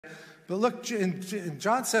But look, in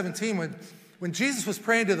John 17, when Jesus was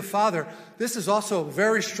praying to the Father, this is also a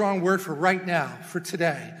very strong word for right now, for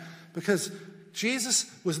today. Because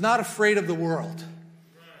Jesus was not afraid of the world.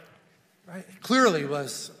 Right? Clearly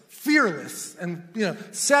was fearless and,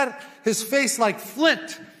 set his face like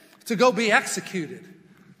flint to go be executed.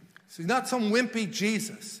 So he's not some wimpy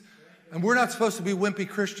Jesus. And we're not supposed to be wimpy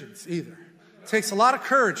Christians either. It takes a lot of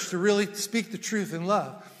courage to really speak the truth in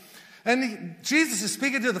love. And Jesus is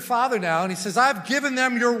speaking to the Father now, and he says, I've given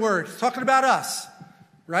them your word. He's talking about us,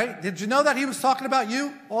 right? Did you know that he was talking about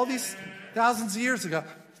you all these thousands of years ago?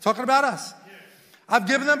 He's talking about us. I've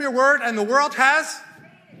given them your word, and the world has?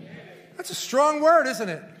 That's a strong word, isn't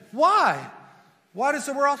it? Why? Why does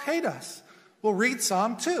the world hate us? Well, read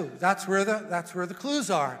Psalm 2. That's where the clues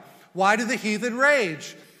are. Why do the heathen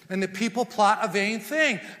rage? And the people plot a vain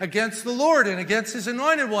thing against the Lord and against his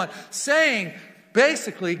anointed one, saying,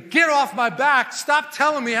 basically, get off my back. Stop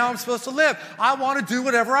telling me how I'm supposed to live. I want to do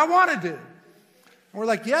whatever I want to do. And we're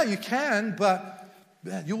like, yeah, you can, but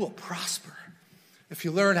man, you will prosper if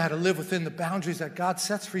you learn how to live within the boundaries that God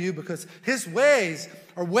sets for you, because his ways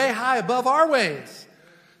are way high above our ways.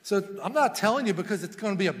 So I'm not telling you because it's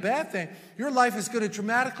going to be a bad thing. Your life is going to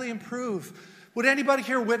dramatically improve. Would anybody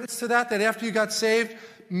here witness to that after you got saved,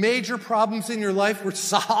 major problems in your life were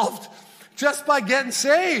solved just by getting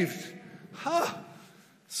saved?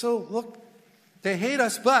 So look, they hate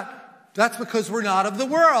us, but that's because we're not of the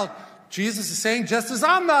world. Jesus is saying, just as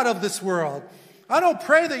I'm not of this world, I don't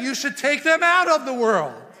pray that you should take them out of the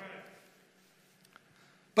world,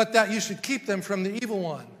 but that you should keep them from the evil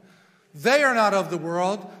one. They are not of the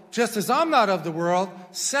world, just as I'm not of the world.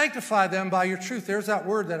 Sanctify them by your truth. There's that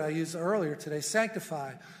word that I used earlier today,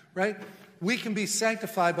 sanctify, right? We can be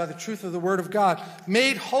sanctified by the truth of the word of God,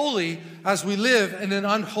 made holy as we live in an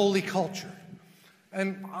unholy culture.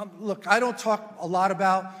 And look, I don't talk a lot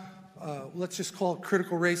about, let's just call it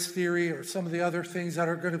critical race theory or some of the other things that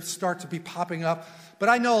are going to start to be popping up, but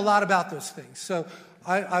I know a lot about those things. So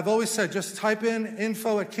I've always said, just type in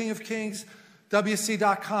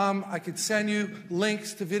info@kingofkingswc.com. I could send you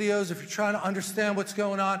links to videos if you're trying to understand what's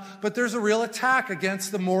going on. But there's a real attack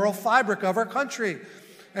against the moral fabric of our country.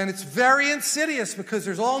 And it's very insidious because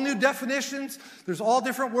there's all new definitions. There's all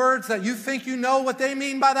different words that you think you know what they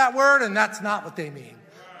mean by that word, and that's not what they mean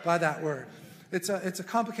by that word. It's a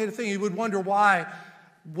complicated thing. You would wonder why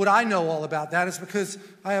would I know all about that. Is because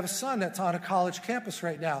I have a son that's on a college campus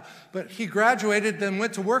right now. But he graduated, then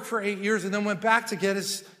went to work for 8 years, and then went back to get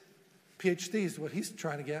his PhD is what he's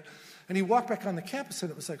trying to get. And he walked back on the campus, and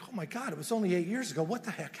it was like, oh my God, it was only 8 years ago. What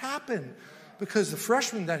the heck happened? Because the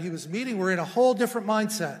freshmen that he was meeting were in a whole different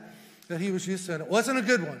mindset that he was used to, and it wasn't a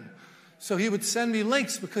good one. So he would send me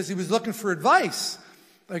links because he was looking for advice.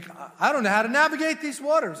 Like, I don't know how to navigate these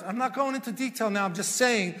waters. I'm not going into detail now. I'm just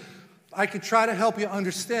saying I could try to help you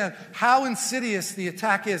understand how insidious the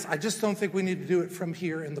attack is. I just don't think we need to do it from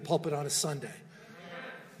here in the pulpit on a Sunday.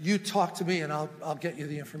 You talk to me, and I'll get you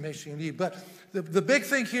the information you need. But the big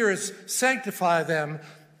thing here is sanctify them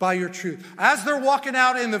by your truth. As they're walking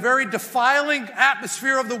out in the very defiling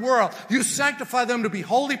atmosphere of the world, you sanctify them to be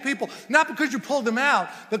holy people, not because you pulled them out,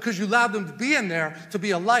 but because you allowed them to be in there, to be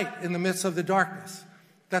a light in the midst of the darkness.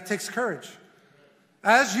 That takes courage.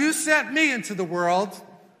 As you sent me into the world,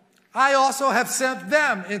 I also have sent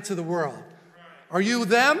them into the world. Are you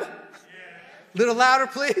them? Yeah. Little louder,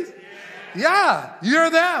 please. Yeah, you're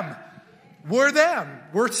them. We're them.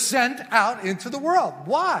 We're sent out into the world.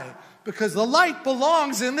 Why? Because the light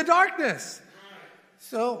belongs in the darkness.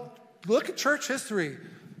 So look at church history.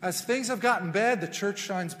 As things have gotten bad, the church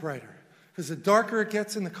shines brighter. Because the darker it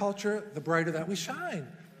gets in the culture, the brighter that we shine.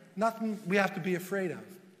 Nothing we have to be afraid of.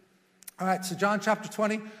 All right, so John chapter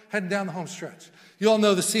 20, heading down the home stretch. You all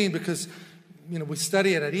know the scene because, we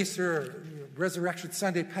study it at Easter, or Resurrection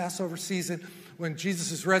Sunday, Passover season. When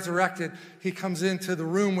Jesus is resurrected, he comes into the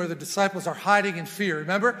room where the disciples are hiding in fear.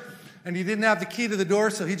 Remember? And he didn't have the key to the door,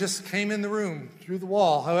 so he just came in the room through the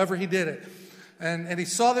wall, however he did it. And he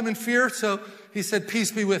saw them in fear, so he said, peace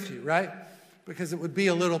be with you, right? Because it would be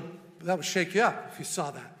that would shake you up if you saw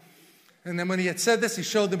that. And then when he had said this, he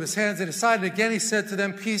showed them his hands and his side. And again, he said to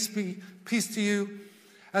them, peace to you.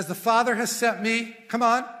 As the Father has sent me, come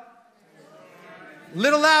on.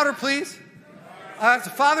 Little louder, please. As the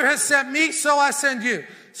Father has sent me, so I send you.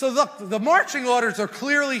 So look, the marching orders are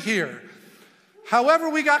clearly here. However,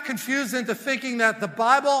 we got confused into thinking that the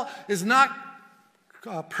Bible is not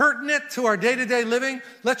pertinent to our day-to-day living.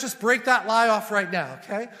 Let's just break that lie off right now,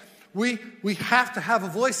 okay? We have to have a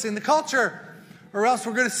voice in the culture, or else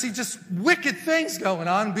we're going to see just wicked things going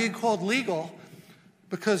on being called legal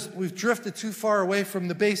because we've drifted too far away from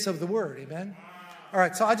the base of the word, amen? All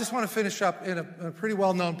right, so I just want to finish up in a pretty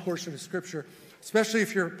well-known portion of Scripture, especially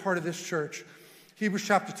if you're part of this church. Hebrews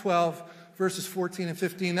chapter 12, verses 14 and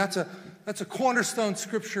 15. That's a cornerstone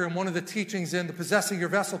scripture in one of the teachings in the Possessing Your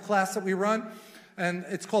Vessel class that we run. And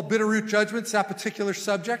it's called Bitter Root Judgments, that particular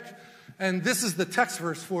subject. And this is the text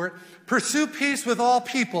verse for it. Pursue peace with all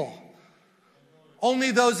people.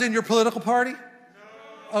 Only those in your political party?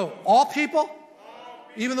 Oh, all people?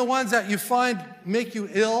 Even the ones that you find make you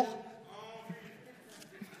ill?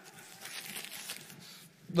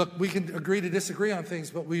 Look, we can agree to disagree on things,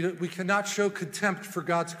 but we cannot show contempt for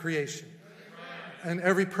God's creation. And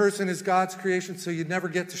every person is God's creation, so you never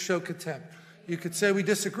get to show contempt. You could say we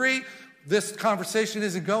disagree. This conversation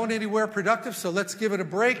isn't going anywhere productive, so let's give it a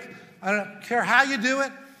break. I don't care how you do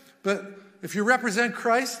it, but if you represent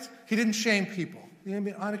Christ, he didn't shame people. You know, I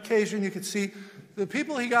mean, on occasion, you could see the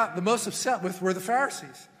people he got the most upset with were the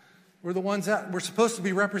Pharisees, were the ones that were supposed to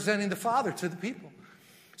be representing the Father to the people.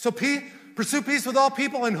 So pursue peace with all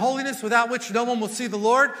people and holiness, without which no one will see the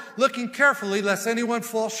Lord, looking carefully lest anyone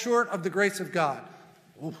fall short of the grace of God.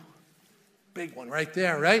 Ooh, big one right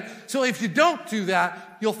there, right? So if you don't do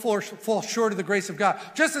that, you'll fall short of the grace of God.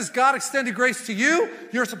 Just as God extended grace to you,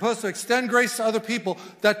 you're supposed to extend grace to other people.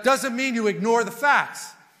 That doesn't mean you ignore the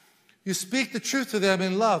facts. You speak the truth to them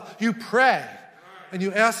in love. You pray. And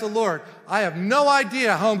you ask the Lord, I have no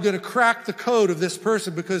idea how I'm going to crack the code of this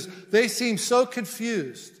person because they seem so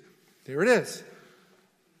confused. There it is.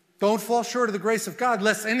 Don't fall short of the grace of God,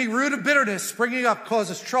 lest any root of bitterness springing up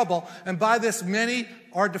causes trouble, and by this many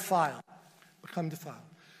are defiled, become defiled.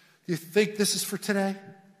 You think this is for today?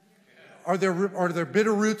 Are there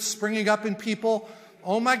bitter roots springing up in people?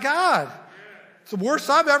 Oh my God. It's the worst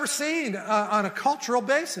I've ever seen on a cultural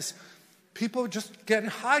basis. People just getting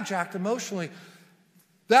hijacked emotionally.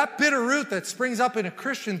 That bitter root that springs up in a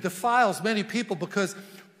Christian defiles many people because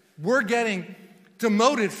we're getting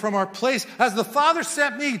demoted from our place. As the Father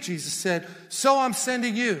sent me, Jesus said, so I'm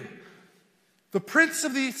sending you. The prince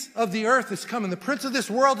of the earth is coming. The prince of this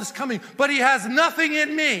world is coming, but he has nothing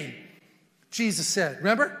in me, Jesus said.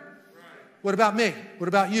 Remember? Right. What about me? What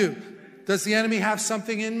about you? Does the enemy have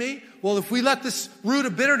something in me? Well, if we let this root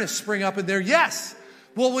of bitterness spring up in there, yes.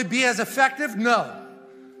 Will we be as effective? No.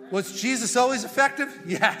 Was Jesus always effective?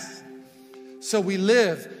 Yes. So we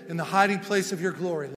live in the hiding place of your glory.